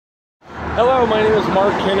Hello, my name is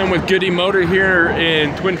Mark and I'm with Goody Motor here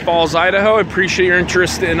in Twin Falls, Idaho. I appreciate your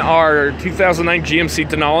interest in our 2009 GMC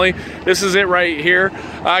Denali. This is it right here.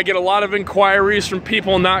 I get a lot of inquiries from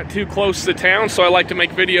people not too close to town, so I like to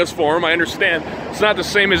make videos for them. I understand it's not the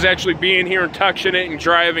same as actually being here and touching it and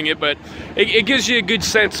driving it, but it gives you a good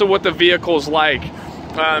sense of what the vehicle is like.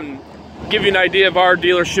 Give you an idea of our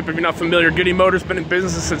dealership if you're not familiar. Goody Motor's been in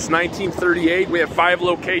business since 1938. We have 5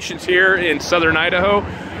 locations here in southern Idaho.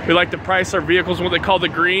 We like to price our vehicles what they call the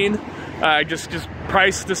green, just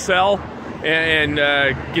price to sell and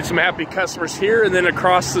get some happy customers here and then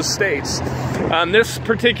across the states. This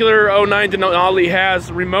particular 09 Denali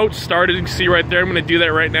has remote started. You can see right there. I'm going to do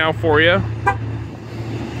that right now for you.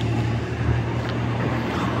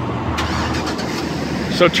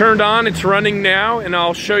 So turned on, it's running now, and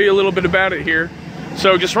I'll show you a little bit about it here.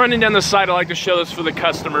 So just running down the side, I like to show this for the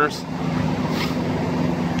customers.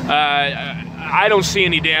 I don't see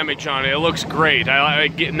any damage on it. It looks great. I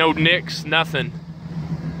get no nicks, nothing.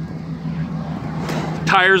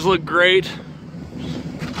 Tires look great.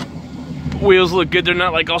 Wheels look good. They're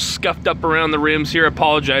not like all scuffed up around the rims here. I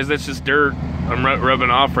apologize. That's just dirt I'm rubbing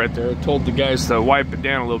off right there. I told the guys to wipe it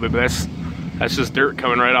down a little bit, but that's just dirt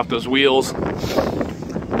coming right off those wheels.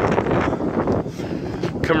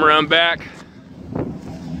 Come around back.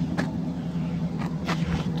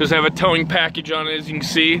 Does have a towing package on it, as you can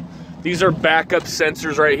see. These are backup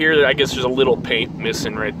sensors right here. I guess there's a little paint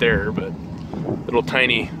missing right there, but little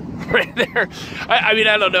tiny right there. I mean,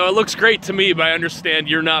 I don't know. It looks great to me, but I understand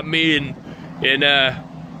you're not me, and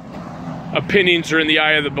opinions are in the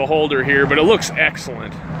eye of the beholder here, but it looks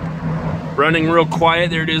excellent. Running real quiet.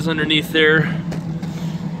 There it is underneath there.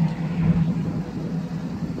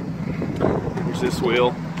 Here's this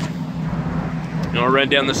wheel. And I'll run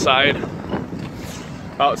down the side.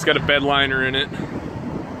 Oh, it's got a bed liner in it.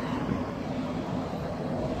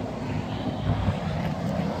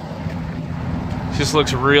 Just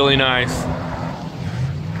looks really nice.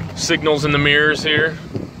 Signals in the mirrors here.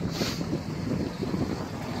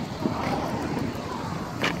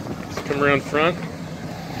 Let's come around front.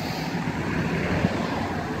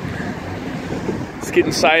 Let's get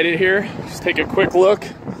inside it here. Just take a quick look.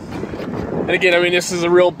 And again, I mean, this is a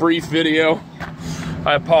real brief video.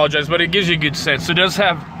 I apologize, but it gives you a good sense. So it does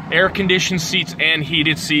have air-conditioned seats and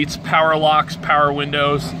heated seats, power locks, power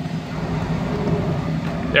windows.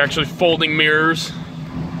 They're actually folding mirrors,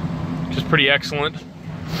 which is pretty excellent.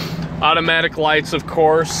 Automatic lights, of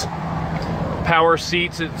course. Power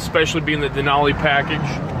seats, especially being the Denali package.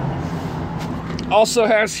 Also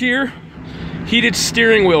has here heated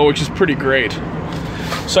steering wheel, which is pretty great.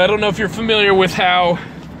 So I don't know if you're familiar with how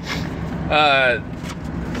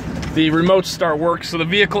the remote start works. So the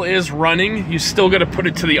vehicle is running. You still got to put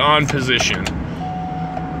it to the on position. So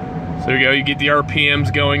there you go. You get the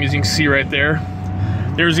RPMs going, as you can see right there.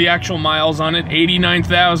 There's the actual miles on it,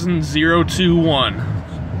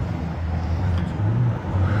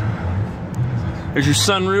 89,021. There's your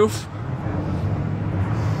sunroof.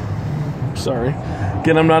 Sorry.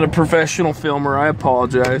 Again, I'm not a professional filmer, I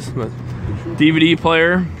apologize. But DVD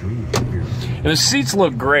player. And the seats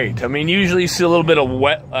look great. I mean, usually you see a little bit of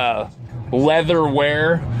wet leather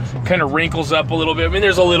wear. Kind of wrinkles up a little bit. I mean,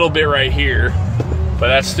 there's a little bit right here. But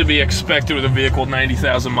that's to be expected with a vehicle with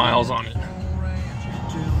 90,000 miles on it.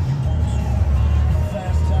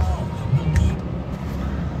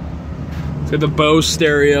 Got the Bose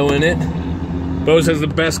stereo in it. Bose has the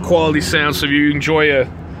best quality sound, so if you enjoy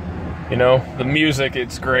the music,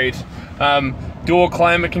 it's great. Dual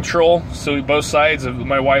climate control, so both sides.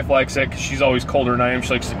 My wife likes that because she's always colder than I am. She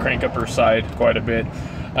likes to crank up her side quite a bit. You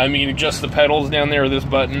can adjust the pedals down there with this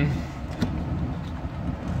button.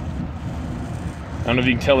 I don't know if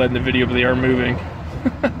you can tell that in the video, but they are moving.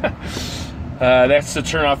 That's to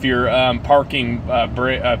turn off your parking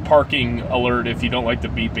alert if you don't like the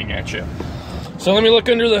beeping at you. So let me look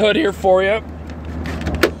under the hood here for you.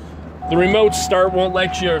 The remote start won't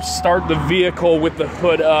let you start the vehicle with the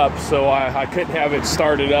hood up, so I couldn't have it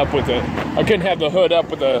started up with I couldn't have the hood up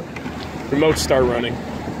with a remote start running.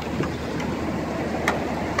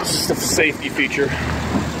 It's just a safety feature.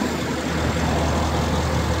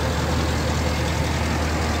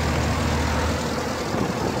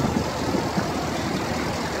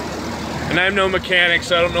 And I'm no mechanic,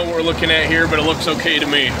 so I don't know what we're looking at here, but it looks okay to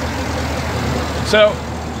me. So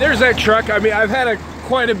there's that truck. I mean, I've had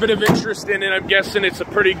quite a bit of interest in it. I'm guessing it's a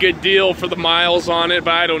pretty good deal for the miles on it,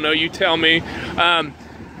 but I don't know. You tell me.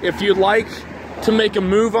 If you'd like to make a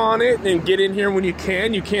move on it and get in here when you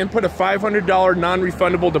can put a $500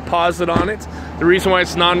 non-refundable deposit on it. The reason why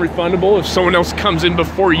it's non-refundable, if someone else comes in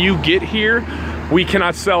before you get here, we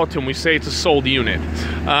cannot sell it to them. We say it's a sold unit.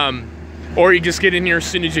 or you just get in here as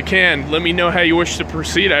soon as you can. Let me know how you wish to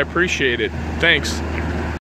proceed. I appreciate it. Thanks.